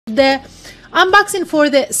the unboxing for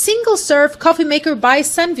the single serve coffee maker by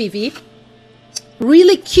SUNVIVI.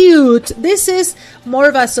 Really cute. This is more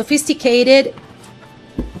of a sophisticated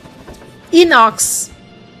inox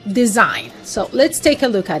design. So let's take a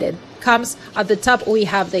look at it. Comes at the top, we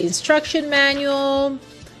have the instruction manual.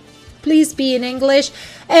 Please be in English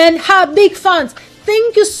and have big fonts.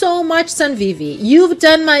 Thank you so much, SUNVIVI.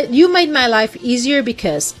 You made my life easier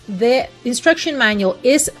because the instruction manual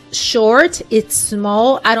is short, it's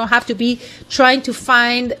small. I don't have to be trying to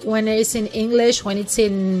find when it's in English, when it's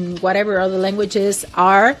in whatever other languages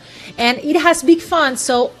are. And it has big fonts,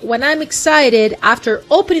 so when I'm excited after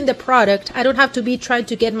opening the product, I don't have to be trying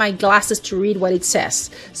to get my glasses to read what it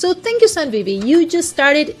says. So thank you, SUNVIVI. You just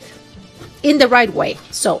started in the right way.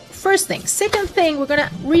 So first thing. Second thing, we're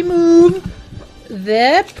gonna remove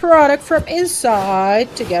the product from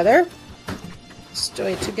inside together. Let's do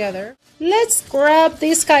it together. Let's grab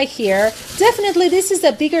this guy here. Definitely this is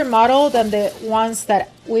a bigger model than the ones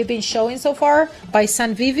that we've been showing so far by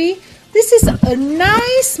SUNVIVI. This is a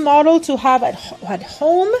nice model to have at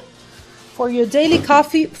home for your daily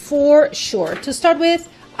coffee for sure. To start with,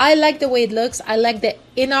 I like the way it looks. I like the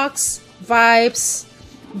inox vibes,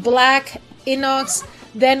 black inox.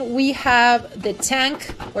 Then we have the tank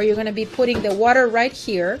where you're going to be putting the water right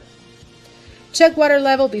here. Check water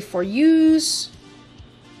level before use.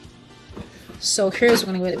 So here's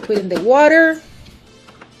when I'm going to put in the water.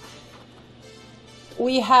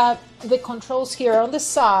 We have the controls here on the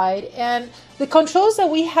side, and the controls that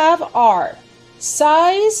we have are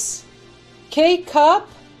size, K-cup,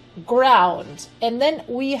 ground, and then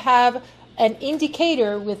we have an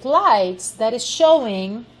indicator with lights that is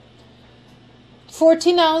showing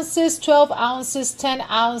 14 ounces, 12 ounces, 10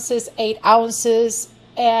 ounces, 8 ounces,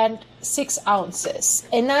 and 6 ounces.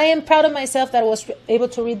 And I am proud of myself that I was able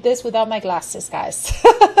to read this without my glasses, guys.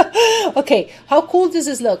 Okay, how cool does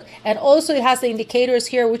this look? And also it has the indicators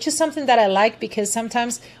here, which is something that I like because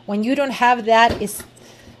sometimes when you don't have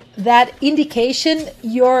that indication,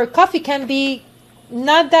 your coffee can be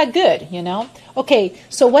not that good, you know? Okay,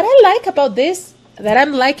 so what I like about this, that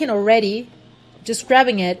I'm liking already, just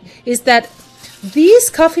grabbing it, is that these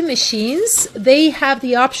coffee machines, they have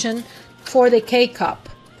the option for the K-cup.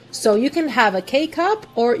 So you can have a K-cup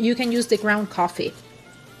or you can use the ground coffee.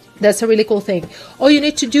 That's a really cool thing. All you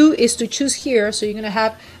need to do is to choose here, so you're going to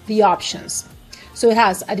have the options. So it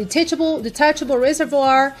has a detachable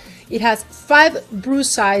reservoir. It has 5 brew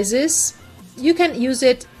sizes. You can use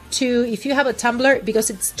it to, if you have a tumbler,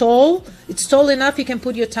 because it's tall enough, you can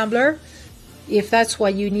put your tumbler if that's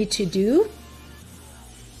what you need to do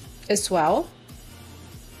as well.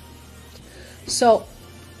 So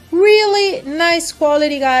really nice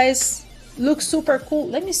quality, guys. Looks super cool.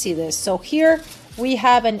 Let me see this. So here we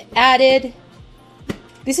have an added,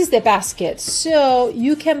 this is the basket, so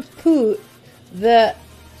you can put the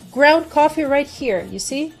ground coffee right here. You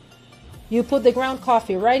see, you put the ground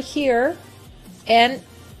coffee right here and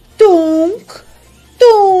dunk,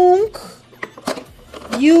 dunk,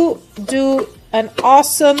 you do an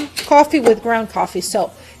awesome coffee with ground coffee.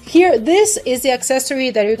 So here, this is the accessory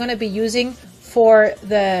that you're going to be using for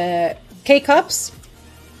the K-cups.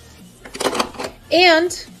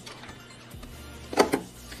 And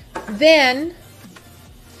then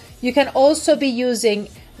you can also be using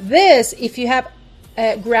this if you have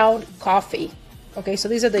ground coffee. Okay, so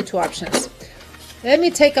these are the 2 options. Let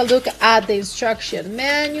me take a look at the instruction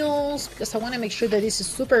manuals because I want to make sure that this is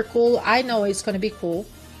super cool. I know it's going to be cool.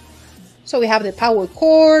 So we have the power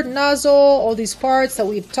cord, nozzle, all these parts that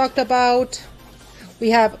we've talked about.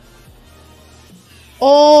 We have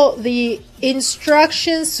all the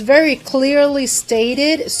instructions very clearly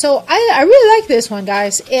stated. So I really like this one,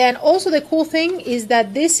 guys. And also the cool thing is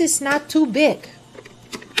that this is not too big.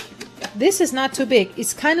 This is not too big.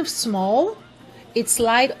 It's kind of small. It's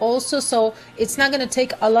light also, so it's not going to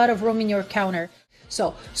take a lot of room in your counter.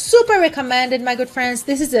 So super recommended, my good friends.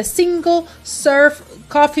 This is a single serve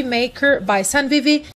coffee maker by SUNVIVI.